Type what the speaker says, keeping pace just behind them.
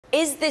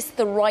Is this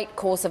the right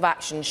course of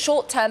action?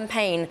 Short-term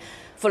pain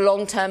for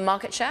long-term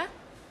market share?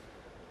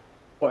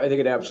 Well, I think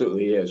it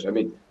absolutely is. I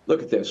mean,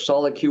 look at this.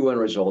 Solid Q1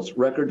 results,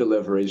 record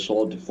deliveries,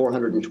 sold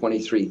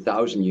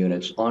 423,000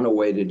 units, on a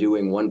way to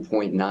doing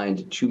 1.9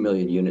 to 2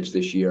 million units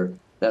this year.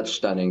 That's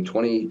stunning.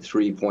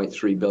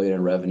 23.3 billion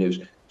in revenues,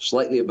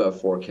 slightly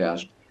above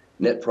forecast.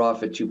 Net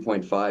profit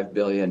 2.5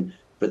 billion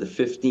for the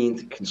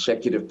 15th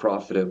consecutive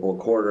profitable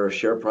quarter.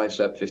 Share price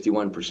up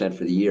 51%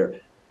 for the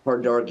year.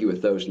 Hard to argue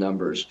with those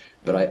numbers,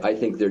 but I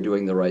think they're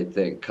doing the right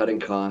thing. Cutting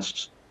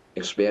costs,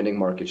 expanding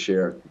market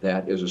share,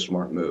 that is a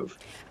smart move.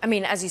 I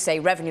mean, as you say,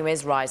 revenue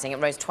is rising. It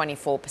rose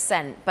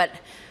 24%. But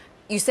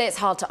you say it's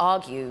hard to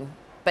argue,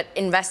 but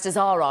investors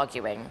are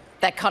arguing.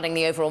 They're cutting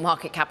the overall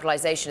market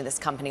capitalization of this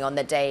company on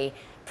the day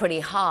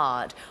pretty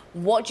hard.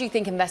 What do you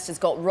think investors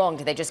got wrong?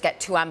 Did they just get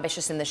too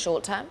ambitious in the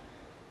short term?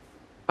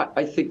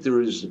 I think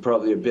there is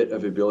probably a bit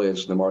of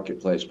ebullience in the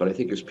marketplace, but I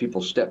think as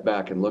people step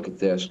back and look at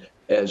this,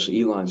 as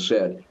Elon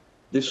said,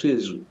 this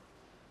is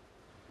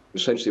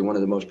essentially one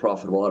of the most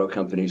profitable auto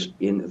companies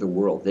in the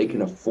world. They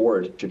can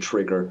afford to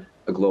trigger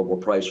a global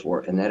price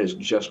war, and that is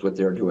just what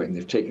they're doing.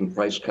 They've taken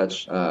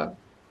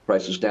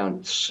prices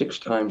down 6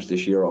 times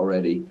this year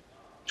already,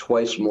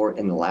 twice more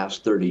in the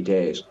last 30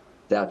 days.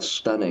 That's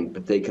stunning,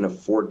 but they can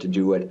afford to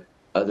do it.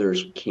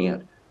 Others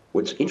can't.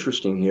 What's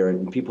interesting here,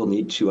 and people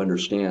need to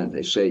understand,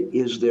 they say,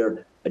 is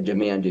there a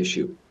demand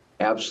issue?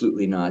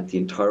 Absolutely not. The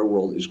entire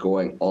world is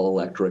going all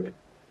electric.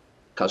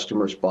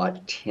 Customers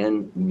bought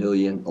 10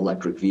 million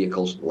electric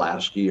vehicles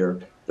last year.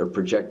 They're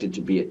projected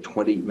to be at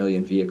 20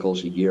 million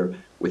vehicles a year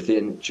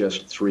within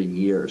just 3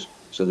 years.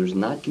 So there's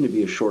not going to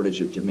be a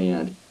shortage of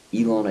demand.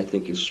 Elon, I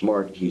think, is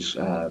smart. He's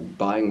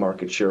buying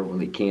market share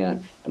when he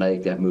can, and I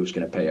think that move's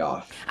going to pay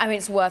off. I mean,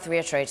 it's worth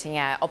reiterating,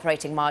 yeah,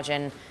 operating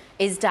margin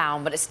is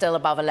down, but it's still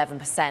above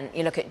 11%.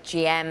 You look at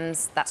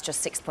GM's, that's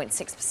just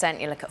 6.6%.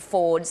 You look at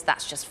Ford's,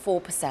 that's just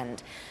 4%.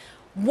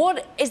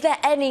 Is there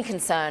any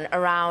concern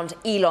around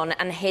Elon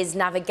and his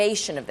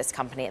navigation of this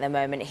company at the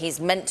moment? He's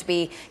meant to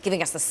be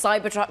giving us the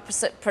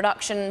Cybertruck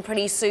production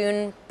pretty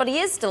soon, but he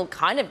is still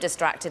kind of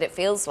distracted, it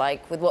feels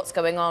like, with what's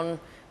going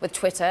on with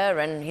Twitter,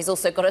 and he's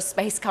also got a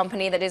space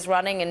company that is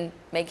running and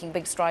making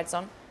big strides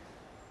on.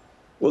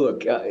 Well,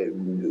 look,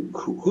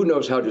 who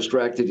knows how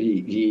distracted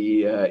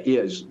he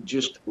is.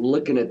 Just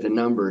looking at the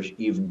numbers,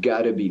 you've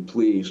got to be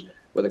pleased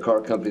with a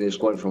car company that's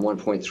going from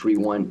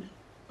 1.31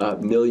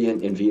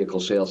 million in vehicle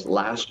sales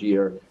last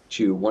year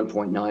to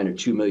 1.9 or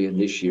 2 million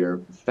this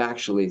year.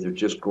 Factually, they're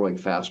just growing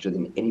faster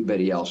than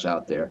anybody else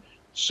out there.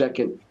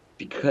 Second,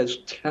 because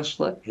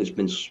Tesla has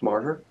been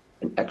smarter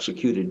and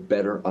executed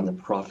better on the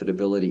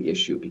profitability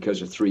issue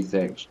because of 3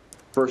 things.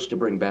 First, to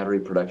bring battery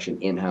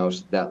production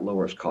in-house, that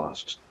lowers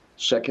costs.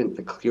 Second,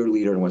 the clear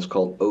leader in what's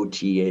called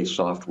OTA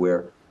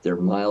software. They're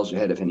miles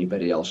ahead of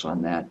anybody else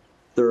on that.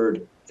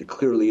 Third, the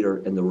clear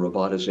leader in the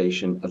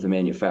robotization of the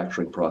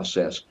manufacturing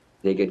process.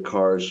 They get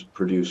cars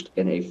produced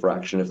in a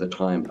fraction of the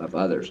time of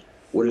others.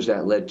 What has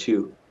that led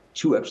to?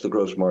 2x the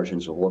gross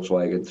margins of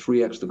Volkswagen,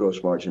 3x the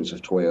gross margins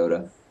of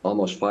Toyota,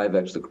 almost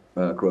 5x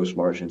the gross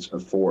margins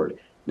of Ford.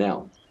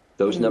 Now,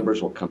 those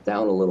numbers will come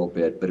down a little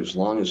bit, but as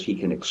long as he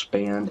can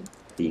expand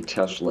the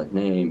Tesla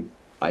name,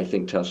 I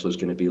think Tesla's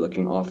going to be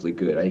looking awfully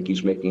good. I think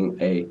he's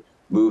making a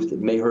move that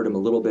may hurt him a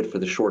little bit for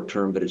the short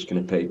term, but it's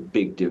going to pay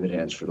big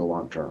dividends for the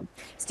long term.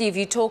 Steve,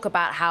 you talk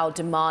about how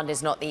demand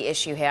is not the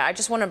issue here. I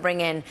just want to bring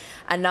in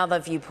another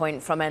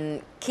viewpoint from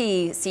a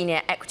key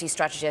senior equity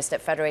strategist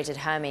at Federated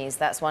Hermes.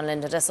 That's one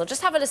Linda Dissel.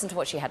 Just have a listen to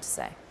what she had to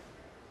say.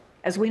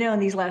 As we know, in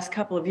these last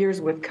couple of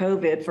years with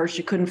COVID, first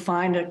you couldn't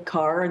find a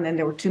car, and then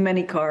there were too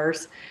many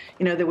cars.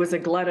 You know, there was a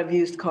glut of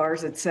used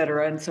cars, et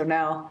cetera. And so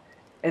now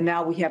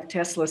we have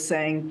Tesla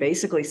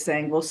basically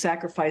saying, we'll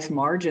sacrifice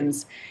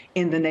margins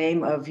in the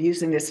name of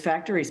using this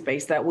factory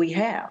space that we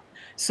have.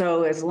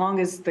 So as long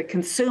as the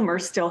consumer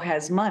still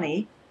has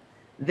money,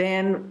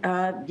 then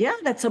yeah,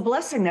 that's a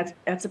blessing.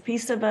 That's a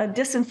piece of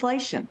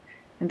disinflation.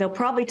 And they'll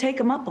probably take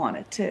them up on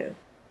it too.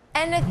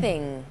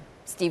 Anything,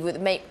 Steve,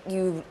 would make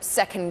you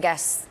second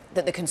guess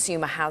that the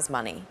consumer has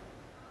money?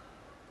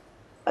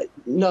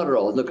 Not at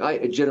all. Look,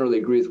 I generally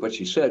agree with what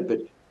she said, but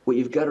what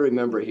you've got to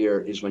remember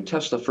here is when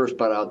Tesla first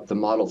brought out the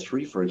Model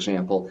 3, for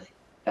example,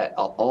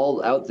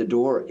 all out the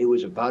door, it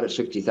was about a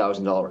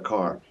 $60,000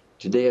 car.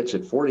 Today it's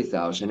at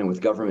 $40,000, and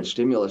with government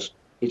stimulus,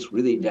 it's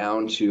really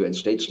down to, and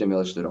state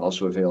stimulus that are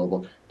also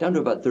available, down to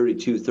about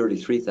 $32,000,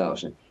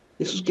 $33,000.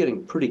 This is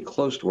getting pretty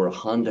close to where a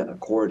Honda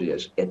Accord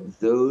is. At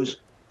those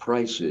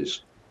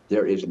prices,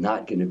 there is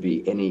not going to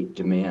be any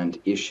demand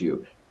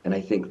issue. And I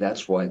think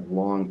that's why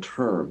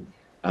long-term,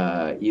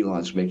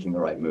 Elon's making the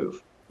right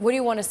move. What do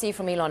you want to see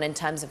from Elon in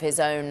terms of his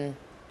own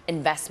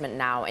investment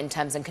now, in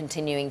terms of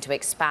continuing to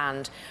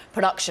expand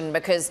production?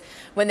 Because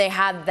when they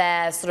had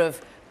their sort of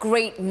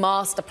great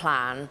master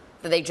plan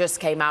that they just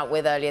came out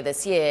with earlier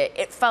this year,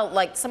 it felt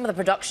like some of the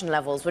production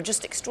levels were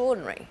just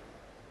extraordinary.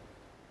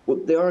 Well,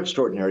 they are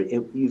extraordinary.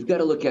 And you've got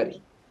to look at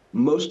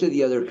most of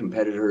the other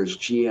competitors,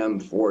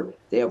 GM, Ford,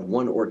 they have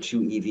 1 or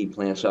 2 EV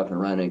plants up and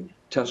running.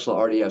 Tesla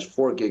already has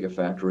 4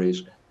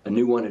 gigafactories. a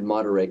new one in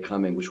Monterey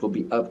coming, which will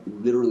be up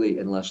literally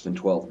in less than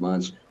 12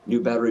 months, new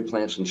battery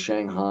plants in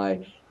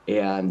Shanghai,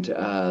 and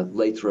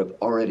Lathrop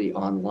already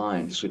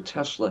online. So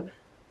Tesla,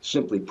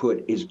 simply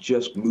put, is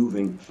just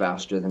moving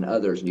faster than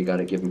others, and you got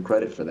to give them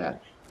credit for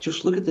that.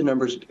 Just look at the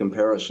numbers at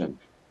comparison.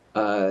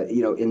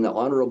 In the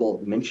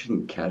honorable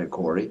mention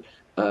category,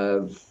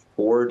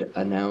 Ford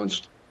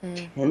announced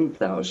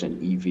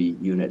 10,000 EV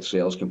unit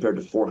sales compared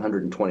to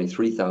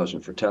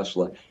 423,000 for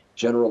Tesla.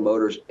 General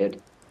Motors at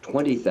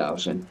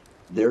 20,000.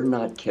 They're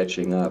not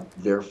catching up.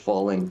 They're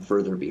falling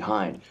further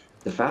behind.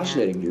 The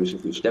fascinating news,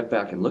 if we step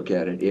back and look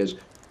at it, is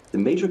the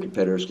major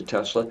competitors to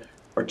Tesla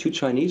are two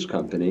Chinese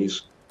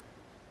companies,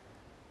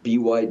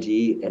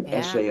 BYD and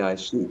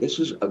SAIC. This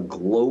is a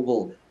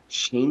global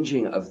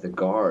changing of the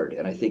guard.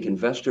 And I think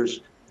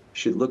investors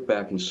should look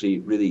back and see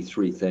really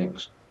three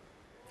things.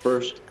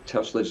 First,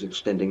 Tesla is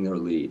extending their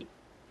lead.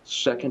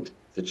 Second,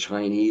 the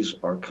Chinese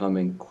are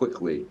coming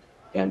quickly.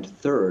 And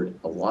third,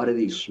 a lot of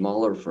these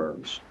smaller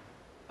firms,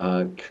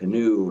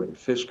 Canoo and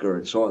Fisker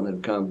and so on that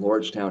have come,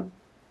 Lordstown,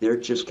 they're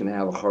just going to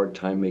have a hard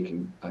time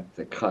making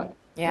the cut.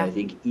 Yeah. And I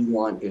think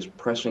Elon is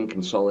pressing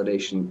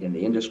consolidation in the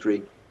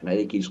industry, and I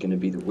think he's going to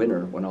be the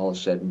winner when all is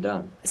said and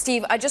done.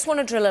 Steve, I just want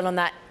to drill in on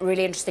that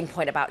really interesting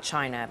point about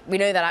China. We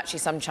know that actually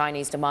some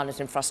Chinese demand has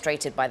been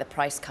frustrated by the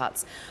price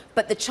cuts,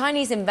 but the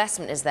Chinese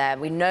investment is there.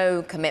 We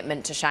know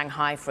commitment to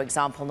Shanghai, for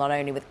example, not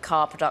only with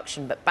car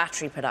production, but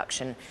battery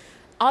production.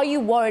 Are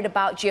you worried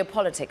about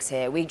geopolitics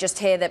here? We just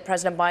hear that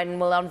President Biden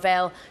will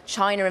unveil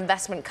China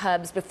investment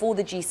curbs before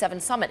the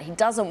G7 summit. He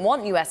doesn't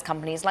want U.S.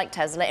 companies like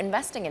Tesla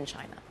investing in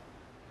China.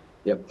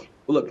 Yep.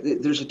 Well, look,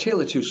 there's a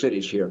tale of two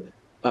cities here.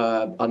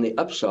 On the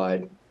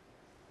upside,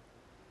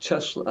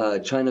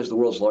 China is the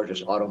world's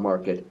largest auto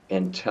market,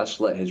 and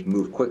Tesla has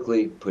moved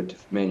quickly, put a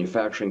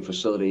manufacturing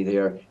facility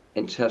there,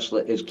 and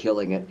Tesla is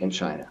killing it in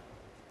China.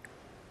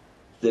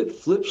 The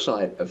flip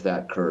side of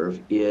that curve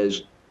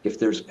is if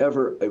there's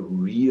ever a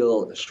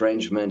real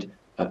estrangement,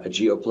 a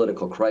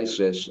geopolitical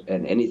crisis,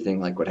 and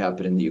anything like what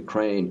happened in the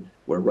Ukraine,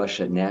 where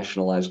Russia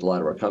nationalized a lot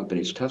of our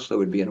companies, Tesla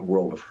would be in a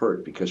world of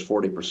hurt because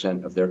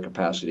 40% of their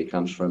capacity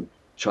comes from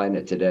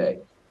China today.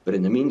 But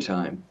in the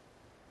meantime,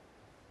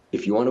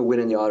 if you want to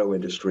win in the auto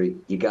industry,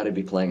 you got to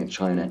be playing in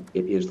China.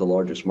 It is the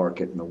largest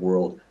market in the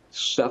world.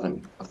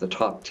 7 of the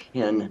top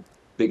 10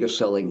 biggest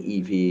selling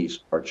EVs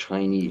are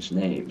Chinese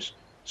names.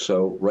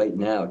 So right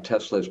now,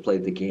 Tesla has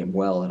played the game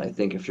well. And I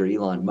think if you're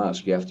Elon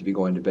Musk, you have to be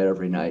going to bed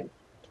every night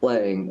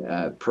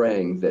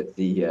praying that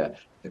the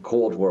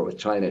Cold War with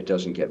China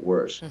doesn't get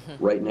worse.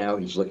 Right now,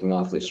 he's looking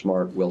awfully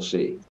smart. We'll see.